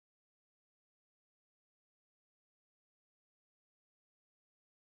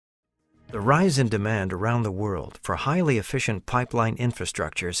The rise in demand around the world for highly efficient pipeline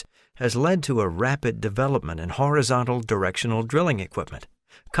infrastructures has led to a rapid development in horizontal directional drilling equipment,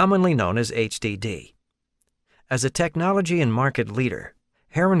 commonly known as HDD. As a technology and market leader,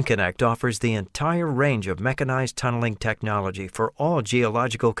 Heron Connect offers the entire range of mechanized tunneling technology for all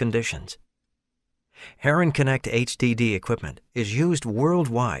geological conditions. Heron Connect HDD equipment is used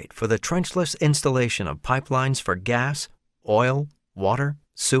worldwide for the trenchless installation of pipelines for gas, oil, water,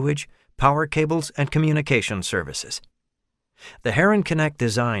 sewage, power cables, and communication services. The Heron Connect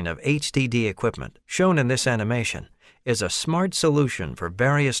design of HDD equipment, shown in this animation, is a smart solution for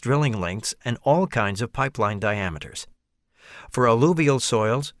various drilling lengths and all kinds of pipeline diameters. For alluvial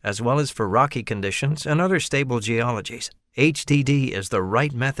soils, as well as for rocky conditions and other stable geologies, HDD is the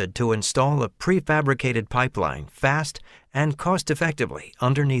right method to install a prefabricated pipeline fast and cost-effectively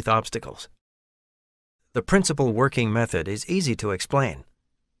underneath obstacles. The principal working method is easy to explain.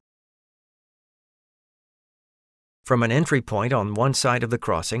 From an entry point on one side of the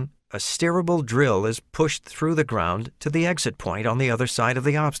crossing, a steerable drill is pushed through the ground to the exit point on the other side of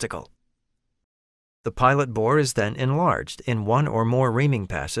the obstacle. The pilot bore is then enlarged in one or more reaming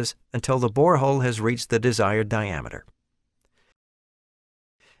passes until the borehole has reached the desired diameter.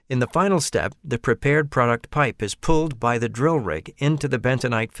 In the final step, the prepared product pipe is pulled by the drill rig into the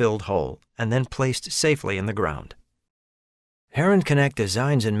bentonite-filled hole and then placed safely in the ground. Heron Connect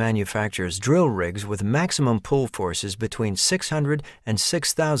designs and manufactures drill rigs with maximum pull forces between 600 and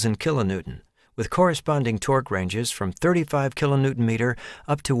 6,000 kilonewton, with corresponding torque ranges from 35 kilonewton-meter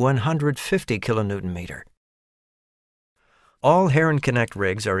up to 150 kilonewton-meter. All Heron Connect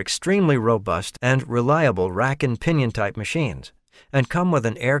rigs are extremely robust and reliable rack and pinion type machines, and come with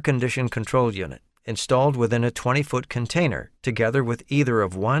an air-conditioned control unit installed within a 20-foot container together with either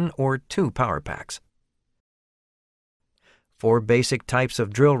of one or two power packs. 4 basic types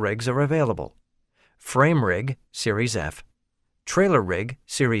of drill rigs are available: frame rig, Series F, trailer rig,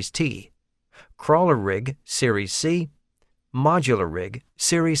 Series T, crawler rig, Series C, modular rig,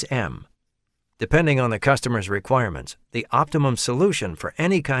 Series M. Depending on the customer's requirements, the optimum solution for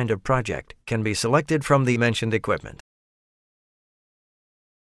any kind of project can be selected from the mentioned equipment.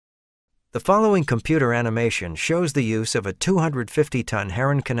 The following computer animation shows the use of a 250-ton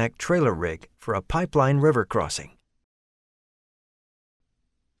Heron Connect trailer rig for a pipeline river crossing.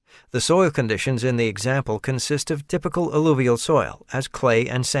 The soil conditions in the example consist of typical alluvial soil, as clay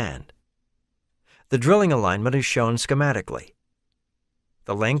and sand. The drilling alignment is shown schematically.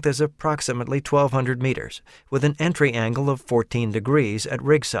 The length is approximately 1,200 meters, with an entry angle of 14 degrees at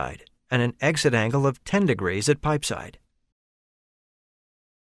rig side and an exit angle of 10 degrees at pipe side.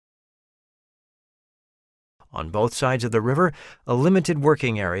 On both sides of the river, a limited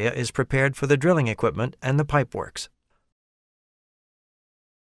working area is prepared for the drilling equipment and the pipe works.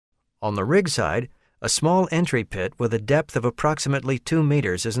 On the rig side, a small entry pit with a depth of approximately 2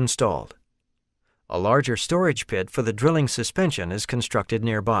 meters is installed. A larger storage pit for the drilling suspension is constructed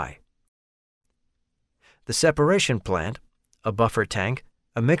nearby. The separation plant, a buffer tank,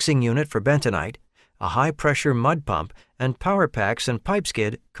 a mixing unit for bentonite, a high-pressure mud pump, and power packs and pipe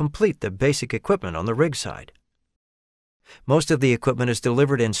skid complete the basic equipment on the rig side. Most of the equipment is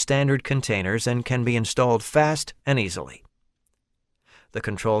delivered in standard containers and can be installed fast and easily. The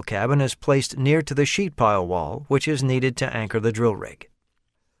control cabin is placed near to the sheet pile wall, which is needed to anchor the drill rig.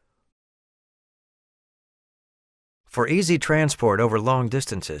 For easy transport over long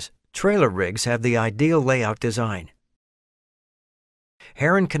distances, trailer rigs have the ideal layout design.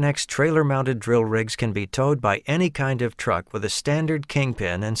 Heron Connect's trailer-mounted drill rigs can be towed by any kind of truck with a standard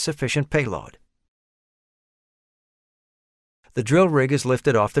kingpin and sufficient payload. The drill rig is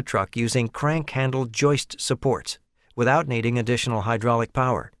lifted off the truck using crank-handled joist supports, without needing additional hydraulic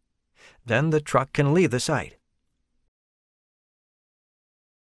power. Then the truck can leave the site.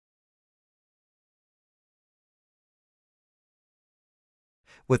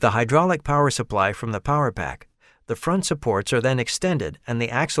 With the hydraulic power supply from the power pack, the front supports are then extended and the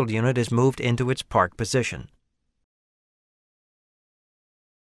axle unit is moved into its park position.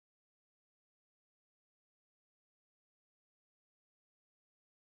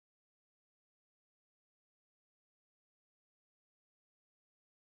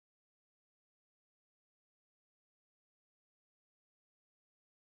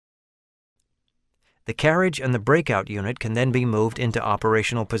 The carriage and the breakout unit can then be moved into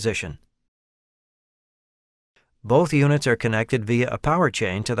operational position. Both units are connected via a power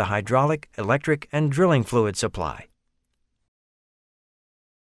chain to the hydraulic, electric, and drilling fluid supply.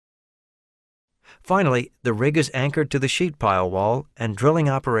 Finally, the rig is anchored to the sheet pile wall and drilling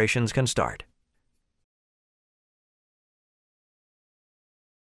operations can start.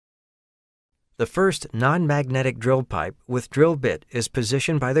 The first non-magnetic drill pipe with drill bit is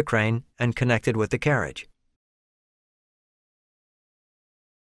positioned by the crane and connected with the carriage.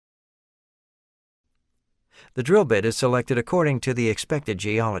 The drill bit is selected according to the expected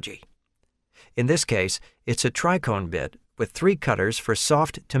geology. In this case, it's a tricone bit with 3 cutters for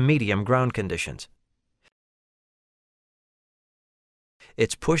soft to medium ground conditions.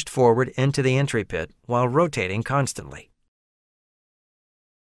 It's pushed forward into the entry pit while rotating constantly.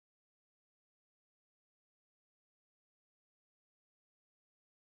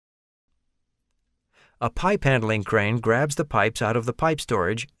 A pipe handling crane grabs the pipes out of the pipe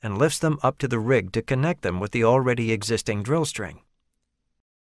storage and lifts them up to the rig to connect them with the already existing drill string.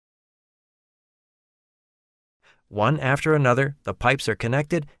 One after another, the pipes are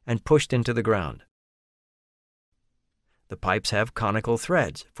connected and pushed into the ground. The pipes have conical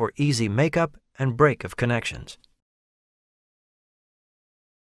threads for easy makeup and break of connections.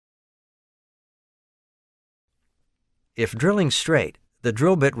 If drilling straight, the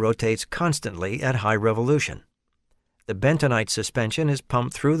drill bit rotates constantly at high revolution. The bentonite suspension is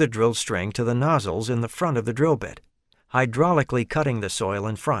pumped through the drill string to the nozzles in the front of the drill bit, hydraulically cutting the soil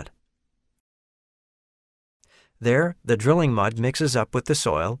in front. There, the drilling mud mixes up with the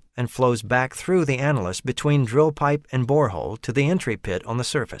soil and flows back through the annulus between drill pipe and borehole to the entry pit on the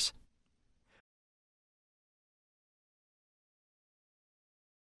surface.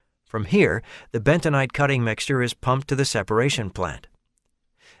 From here, the bentonite cutting mixture is pumped to the separation plant.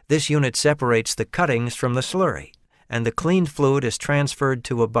 This unit separates the cuttings from the slurry, and the cleaned fluid is transferred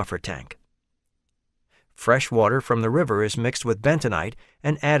to a buffer tank. Fresh water from the river is mixed with bentonite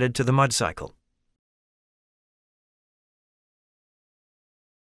and added to the mud cycle.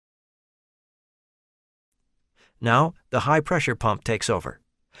 Now, the high-pressure pump takes over,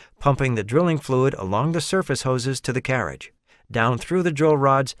 pumping the drilling fluid along the surface hoses to the carriage, down through the drill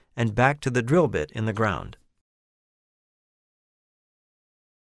rods and back to the drill bit in the ground.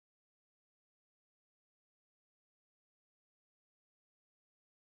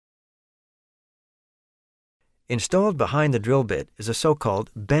 Installed behind the drill bit is a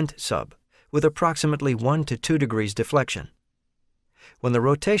so-called bent sub with approximately 1 to 2 degrees deflection. When the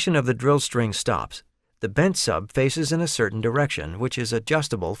rotation of the drill string stops, the bent sub faces in a certain direction, which is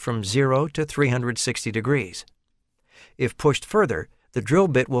adjustable from 0 to 360 degrees. If pushed further, the drill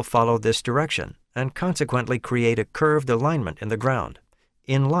bit will follow this direction and consequently create a curved alignment in the ground,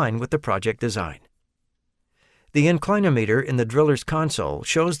 in line with the project design. The inclinometer in the driller's console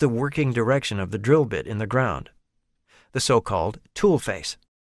shows the working direction of the drill bit in the ground, the so-called tool face.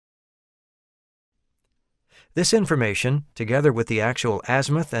 This information, together with the actual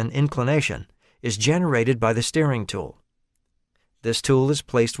azimuth and inclination, is generated by the steering tool. This tool is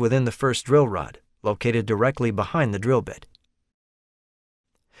placed within the first drill rod, located directly behind the drill bit.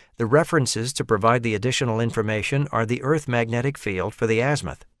 The references to provide the additional information are the Earth magnetic field for the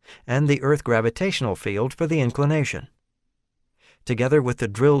azimuth and the Earth gravitational field for the inclination. Together with the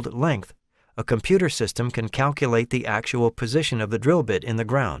drilled length, a computer system can calculate the actual position of the drill bit in the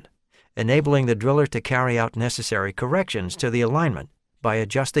ground, enabling the driller to carry out necessary corrections to the alignment by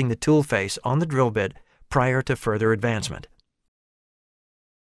adjusting the tool face on the drill bit prior to further advancement.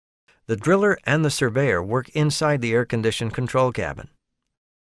 The driller and the surveyor work inside the air-conditioned control cabin.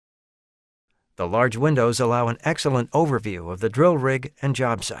 The large windows allow an excellent overview of the drill rig and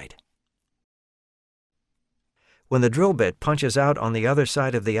job site. When the drill bit punches out on the other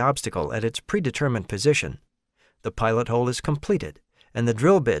side of the obstacle at its predetermined position, the pilot hole is completed, and the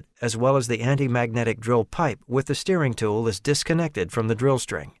drill bit, as well as the anti-magnetic drill pipe with the steering tool, is disconnected from the drill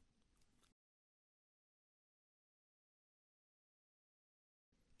string.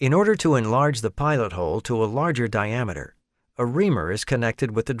 In order to enlarge the pilot hole to a larger diameter, a reamer is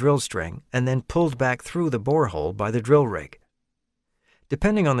connected with the drill string and then pulled back through the borehole by the drill rig.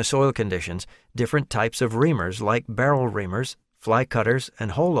 Depending on the soil conditions, different types of reamers like barrel reamers, fly cutters,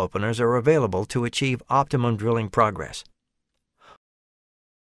 and hole openers are available to achieve optimum drilling progress.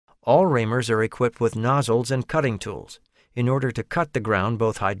 All reamers are equipped with nozzles and cutting tools in order to cut the ground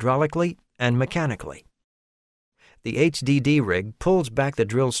both hydraulically and mechanically. The HDD rig pulls back the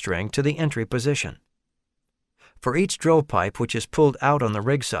drill string to the entry position. For each drill pipe which is pulled out on the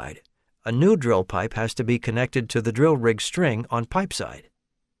rig side, a new drill pipe has to be connected to the drill rig string on pipe side.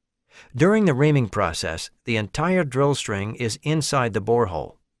 During the reaming process, the entire drill string is inside the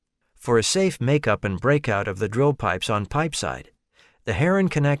borehole. For a safe makeup and breakout of the drill pipes on pipe side, the Heron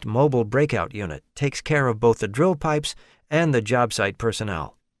Connect mobile breakout unit takes care of both the drill pipes and the job site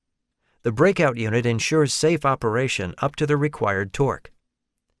personnel. The breakout unit ensures safe operation up to the required torque.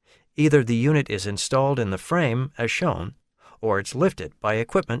 Either the unit is installed in the frame, as shown, or it's lifted by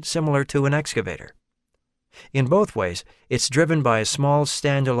equipment similar to an excavator. In both ways, it's driven by a small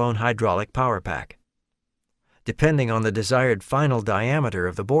standalone hydraulic power pack. Depending on the desired final diameter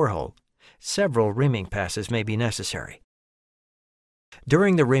of the borehole, several reaming passes may be necessary.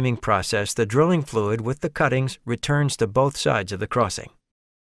 During the reaming process, the drilling fluid with the cuttings returns to both sides of the crossing.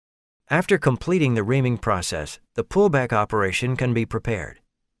 After completing the reaming process, the pullback operation can be prepared.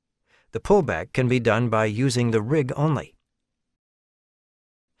 The pullback can be done by using the rig only.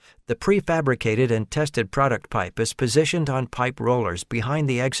 The prefabricated and tested product pipe is positioned on pipe rollers behind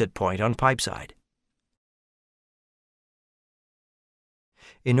the exit point on pipe side.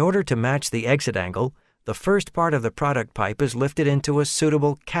 In order to match the exit angle, the first part of the product pipe is lifted into a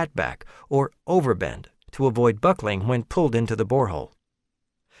suitable catback or overbend to avoid buckling when pulled into the borehole.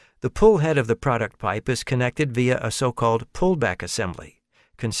 The pull head of the product pipe is connected via a so-called pullback assembly,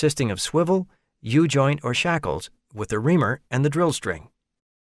 consisting of swivel, U-joint or shackles with the reamer and the drill string.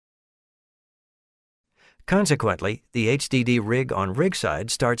 Consequently, the HDD rig on rig side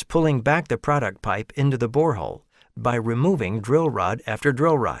starts pulling back the product pipe into the borehole by removing drill rod after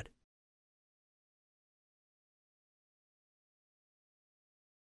drill rod.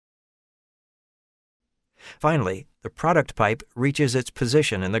 Finally, the product pipe reaches its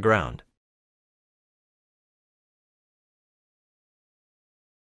position in the ground.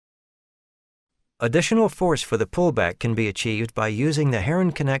 Additional force for the pullback can be achieved by using the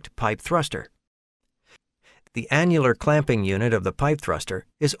Heron Connect pipe thruster. The annular clamping unit of the pipe thruster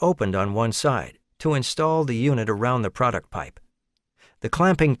is opened on one side to install the unit around the product pipe. The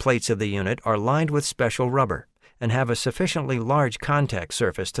clamping plates of the unit are lined with special rubber and have a sufficiently large contact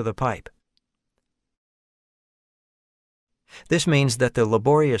surface to the pipe. This means that the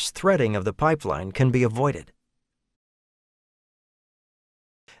laborious threading of the pipeline can be avoided.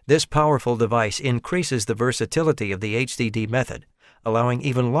 This powerful device increases the versatility of the HDD method, allowing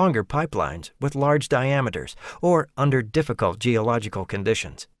even longer pipelines with large diameters or under difficult geological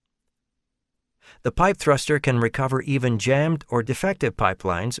conditions. The pipe thruster can recover even jammed or defective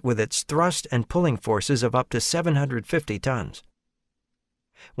pipelines with its thrust and pulling forces of up to 750 tons.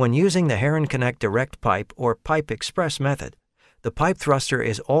 When using the Heron Connect direct pipe or Pipe Express method, the pipe thruster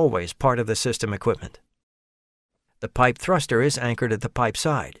is always part of the system equipment. The pipe thruster is anchored at the pipe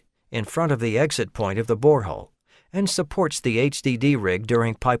side, in front of the exit point of the borehole, and supports the HDD rig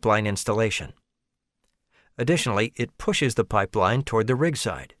during pipeline installation. Additionally, it pushes the pipeline toward the rig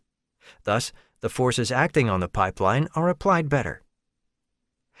side. Thus, the forces acting on the pipeline are applied better.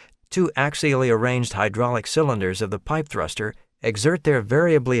 Two axially arranged hydraulic cylinders of the pipe thruster exert their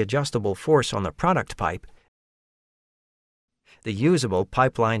variably adjustable force on the product pipe. The usable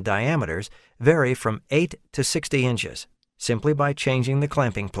pipeline diameters vary from 8 to 60 inches, simply by changing the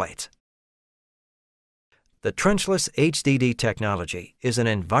clamping plates. The trenchless HDD technology is an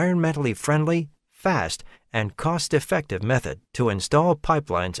environmentally friendly, fast, and cost-effective method to install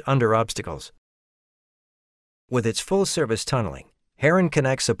pipelines under obstacles. With its full-service tunneling, Heron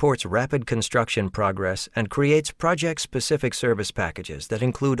Connect supports rapid construction progress and creates project-specific service packages that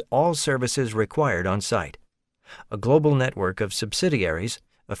include all services required on site. A global network of subsidiaries,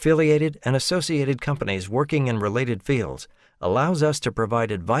 affiliated and associated companies working in related fields allows us to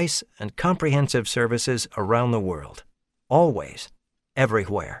provide advice and comprehensive services around the world, always,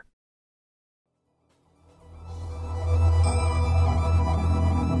 everywhere.